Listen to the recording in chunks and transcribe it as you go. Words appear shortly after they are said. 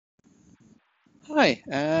Hi,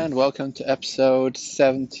 and welcome to episode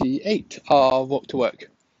 78 of Walk to Work.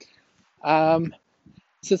 Um,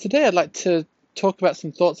 so today I'd like to talk about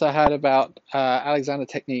some thoughts I had about Alexander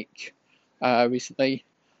Technique recently.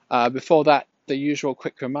 Before that, the usual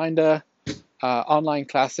quick reminder, online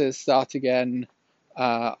classes start again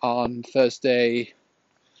on Thursday,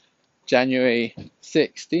 January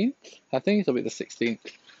 16th. I think it'll be the 16th.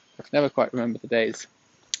 I can never quite remember the days.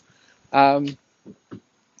 Um,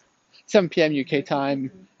 7 p.m. UK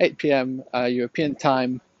time, 8 p.m. European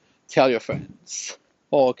time. Tell your friends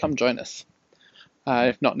or come join us.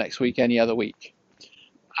 If not next week, any other week.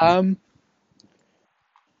 Um,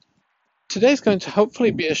 Today's going to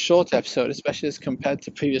hopefully be a short episode, especially as compared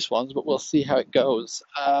to previous ones, but we'll see how it goes.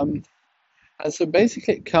 And so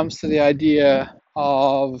basically, it comes to the idea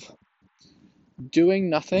of doing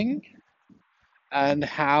nothing and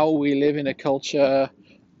how we live in a culture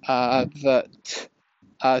that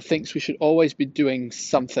thinks we should always be doing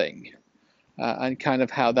something and kind of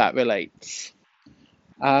how that relates.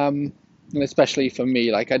 And especially for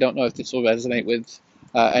me, like I don't know if this will resonate with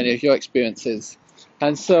any of your experiences.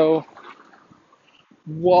 And so,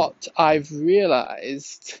 what I've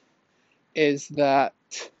realized is that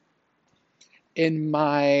in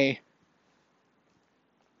my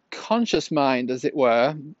conscious mind, as it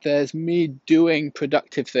were, there's me doing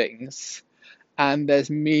productive things, and there's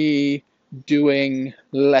me doing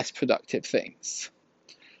less productive things.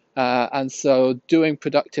 And so, doing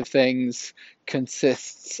productive things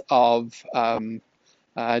consists of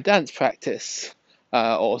dance practice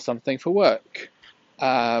or something for work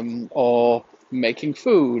or making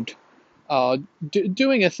food or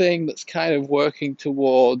doing a thing that's kind of working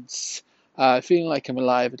towards feeling like I'm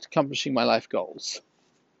alive, accomplishing my life goals.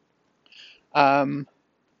 Um,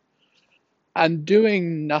 and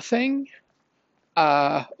doing nothing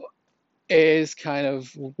uh, is kind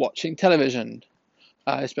of watching television,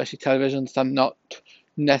 especially television that I'm not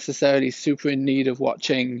necessarily super in need of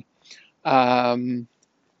watching. Um,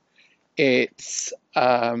 it's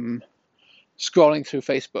scrolling through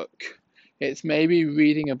Facebook. It's maybe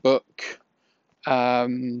reading a book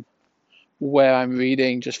um, where I'm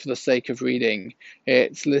reading just for the sake of reading.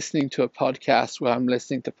 It's listening to a podcast where I'm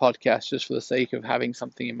listening to podcasts just for the sake of having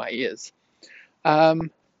something in my ears. Um,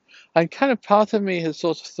 and kind of part of me has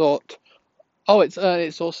sort of thought, oh, it's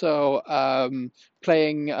also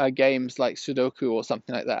playing games like Sudoku or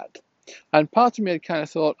something like that. And part of me had kind of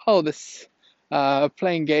thought, oh, this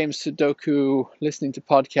playing games, Sudoku, listening to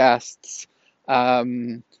podcasts,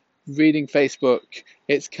 um, reading Facebook,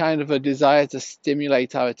 it's kind of a desire to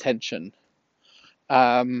stimulate our attention.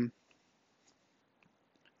 Um,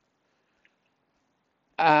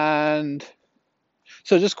 and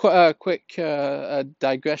so just quite a quick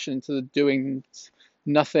digression into the doing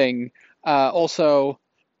nothing. Also,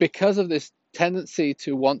 because of this tendency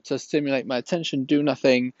to want to stimulate my attention, do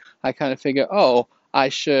nothing, I kind of figure, oh, I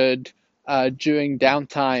should, during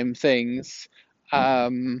downtime things,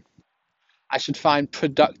 um, I should find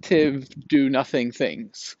productive, do nothing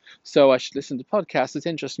things. So I should listen to podcasts that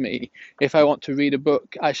interest me. If I want to read a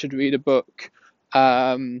book, I should read a book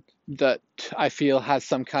that I feel has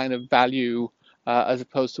some kind of value as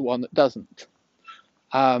opposed to one that doesn't.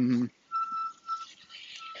 Um,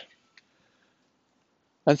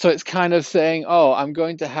 and so it's kind of saying, oh, I'm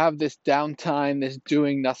going to have this downtime, this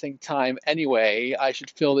doing nothing time anyway. I should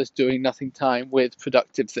fill this doing nothing time with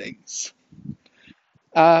productive things.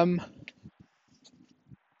 Um,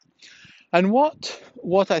 and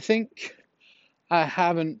what I think I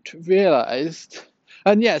haven't realized,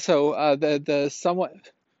 and yeah, so the somewhat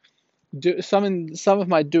some of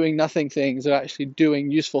my doing nothing things are actually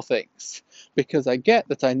doing useful things because I get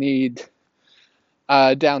that I need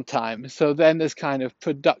downtime. So then there's kind of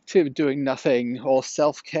productive doing nothing or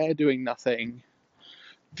self-care doing nothing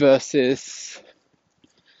versus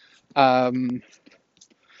um,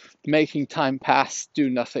 making time pass, do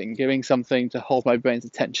nothing, giving something to hold my brain's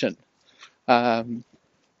attention. Um,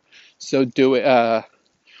 so do it.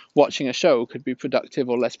 Watching a show could be productive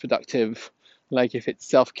or less productive. Like if it's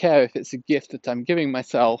self-care, if it's a gift that I'm giving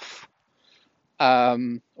myself,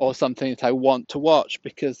 or something that I want to watch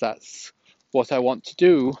because that's what I want to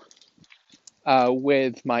do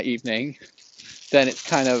with my evening, then it's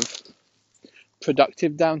kind of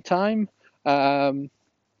productive downtime. Um,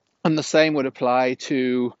 and the same would apply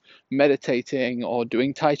to meditating or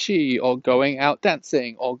doing Tai Chi or going out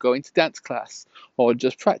dancing or going to dance class or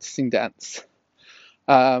just practicing dance.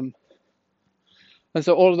 Um, and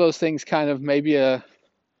so all of those things kind of maybe I'm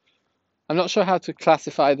not sure how to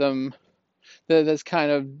classify them. There's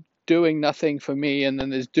kind of doing nothing for me, and then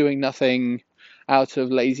there's doing nothing out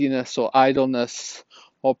of laziness or idleness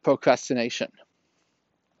or procrastination.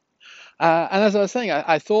 And as I was saying,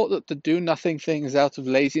 I thought that the do nothing things out of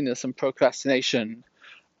laziness and procrastination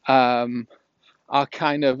um, are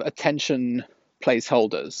kind of attention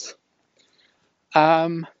placeholders.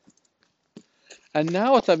 Um, and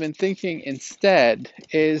now what I've been thinking instead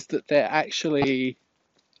is that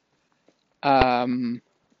um,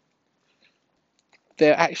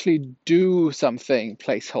 they're actually do something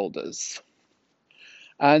placeholders.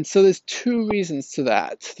 And so there's two reasons to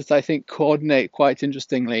that I think coordinate quite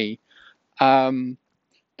interestingly. Um,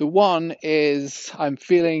 the one is I'm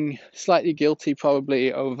feeling slightly guilty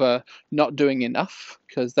probably over not doing enough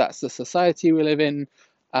because that's the society we live in.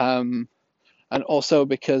 And also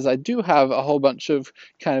because I do have a whole bunch of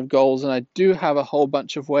kind of goals and I do have a whole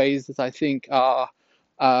bunch of ways that I think are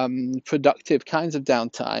productive kinds of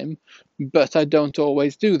downtime, but I don't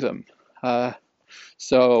always do them.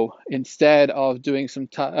 So instead of doing some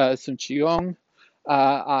qigong,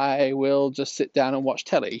 I will just sit down and watch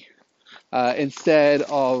telly. Instead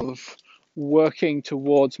of working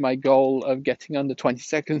towards my goal of getting under 20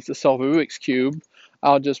 seconds to solve a Rubik's Cube,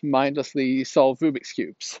 I'll just mindlessly solve Rubik's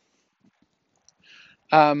Cubes.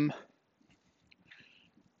 Um,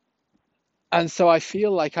 and so I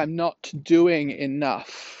feel like I'm not doing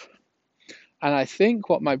enough. And I think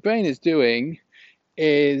what my brain is doing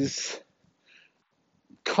is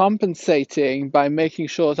compensating by making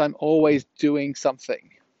sure that I'm always doing something.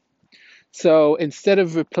 So instead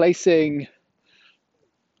of replacing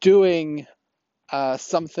doing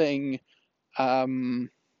something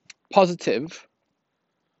positive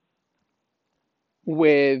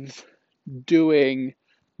with doing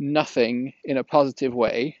nothing in a positive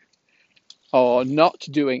way, or not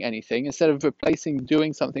doing anything, instead of replacing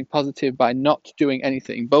doing something positive by not doing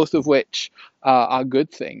anything, both of which are good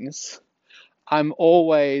things, I'm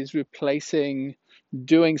always replacing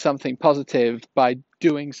doing something positive by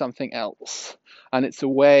doing something else. And it's a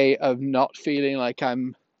way of not feeling like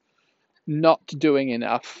I'm not doing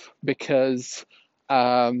enough because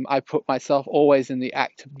I put myself always in the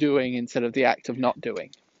act of doing instead of the act of not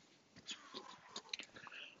doing.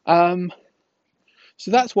 So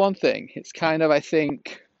that's one thing. It's kind of, I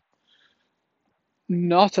think,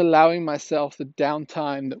 not allowing myself the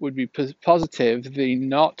downtime that would be positive, the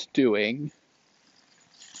not doing,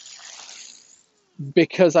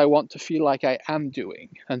 because I want to feel like I am doing.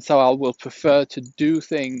 And so I will prefer to do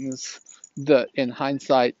things that in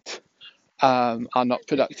hindsight are not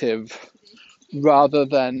productive rather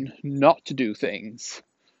than not to do things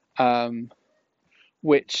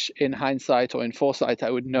which in hindsight or in foresight I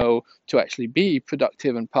would know to actually be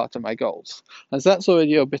productive and part of my goals. And so that's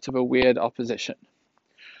already a bit of a weird opposition.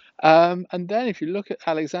 And then if you look at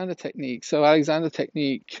Alexander Technique, so Alexander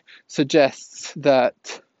Technique suggests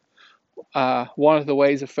that one of the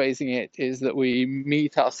ways of phrasing it is that we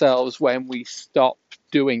meet ourselves when we stop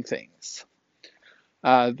doing things.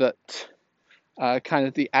 That kind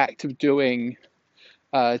of the act of doing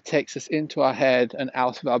takes us into our head and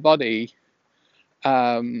out of our body,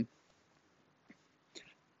 and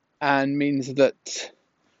means that,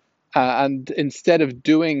 and instead of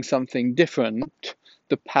doing something different,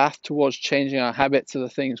 the path towards changing our habits of the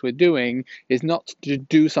things we're doing is not to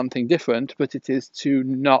do something different, but it is to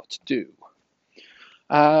not do.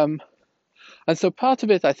 And so part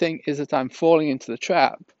of it, I think, is that I'm falling into the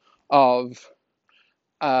trap of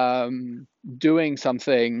doing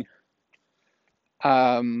something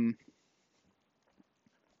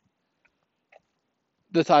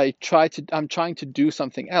that I'm trying to do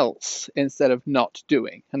something else instead of not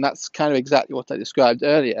doing. And that's kind of exactly what I described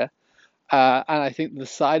earlier. And I think the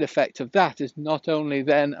side effect of that is not only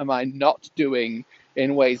then am I not doing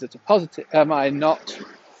in ways that are positive, am I not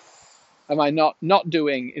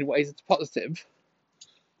doing in ways that are positive,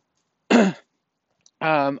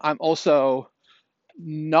 I'm also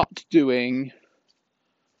not doing,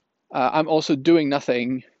 I'm also doing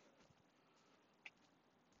nothing.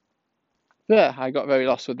 There, I got very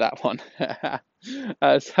lost with that one.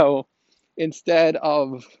 So instead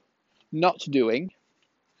of not doing,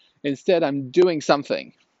 instead I'm doing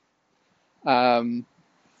something. And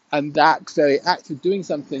that very act of doing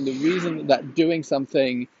something, the reason that doing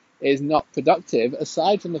something is not productive,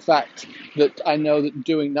 aside from the fact that I know that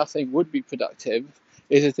doing nothing would be productive,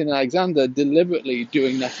 is that in Alexander, deliberately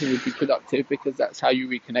doing nothing would be productive because that's how you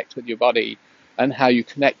reconnect with your body and how you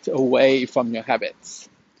connect away from your habits.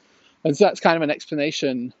 And so that's kind of an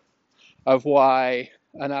explanation of why,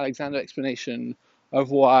 an Alexander explanation of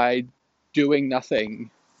why doing nothing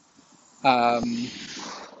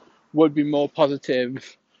would be more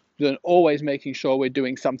positive than always making sure we're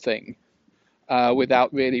doing something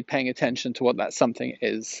without really paying attention to what that something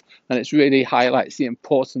is. And it really highlights the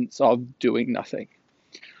importance of doing nothing.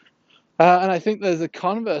 And I think there's a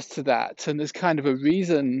converse to that, and there's kind of a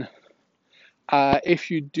reason.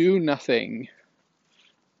 If you do nothing,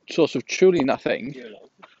 sort of truly nothing,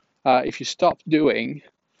 if you stop doing,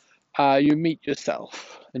 you meet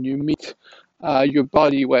yourself and you meet your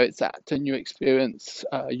body where it's at, and you experience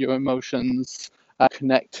your emotions,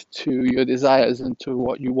 connect to your desires and to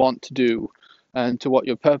what you want to do and to what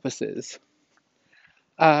your purpose is.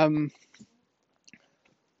 Um,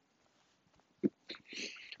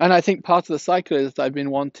 and I think part of the cycle is that I've been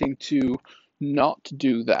wanting to not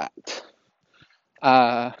do that.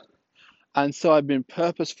 Uh, and so I've been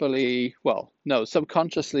purposefully, well, no,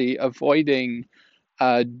 subconsciously avoiding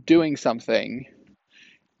doing something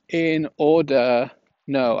in order,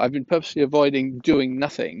 no, I've been purposely avoiding doing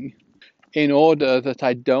nothing in order that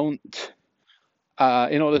I don't,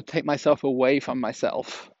 in order to take myself away from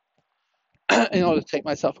myself, in order to take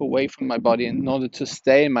myself away from my body, in order to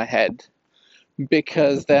stay in my head,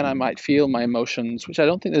 because then I might feel my emotions, which I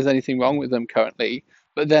don't think there's anything wrong with them currently,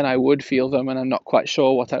 but then I would feel them and I'm not quite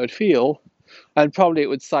sure what I would feel. And probably it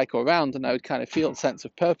would cycle around and I would kind of feel a sense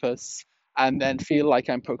of purpose and then feel like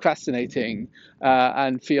I'm procrastinating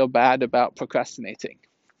and feel bad about procrastinating.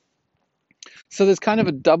 So there's kind of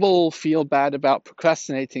a double feel bad about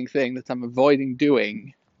procrastinating thing that I'm avoiding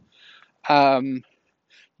doing. Um,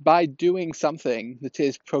 by doing something that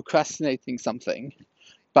is procrastinating something,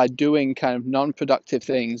 by doing kind of non-productive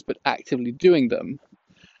things but actively doing them,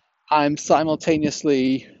 I'm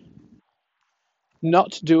simultaneously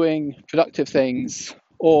not doing productive things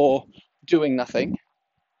or doing nothing.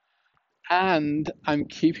 And I'm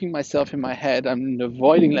keeping myself in my head. I'm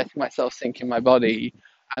avoiding letting myself sink in my body.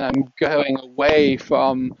 And I'm going away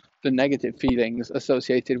from the negative feelings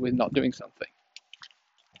associated with not doing something.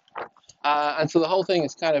 And so the whole thing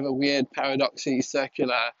is kind of a weird, paradoxy,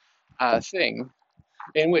 circular thing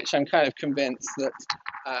in which I'm kind of convinced that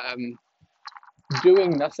um,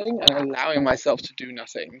 doing nothing and allowing myself to do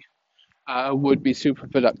nothing would be super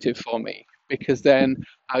productive for me, because then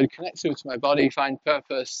I would connect through to my body, find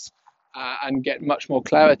purpose, and get much more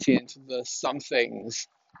clarity into the some things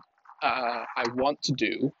I want to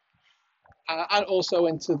do, and also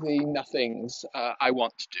into the nothings I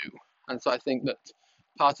want to do. And so I think that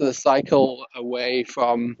part of the cycle away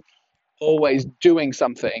from always doing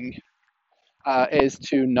something is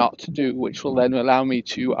to not do, which will then allow me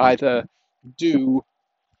to either do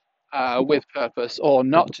with purpose or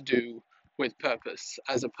not to do with purpose,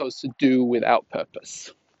 as opposed to do without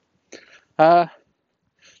purpose. Uh,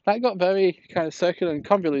 that got very kind of circular and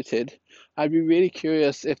convoluted. I'd be really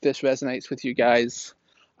curious if this resonates with you guys.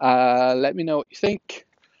 Let me know what you think.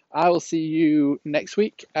 I will see you next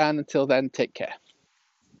week, and until then, take care.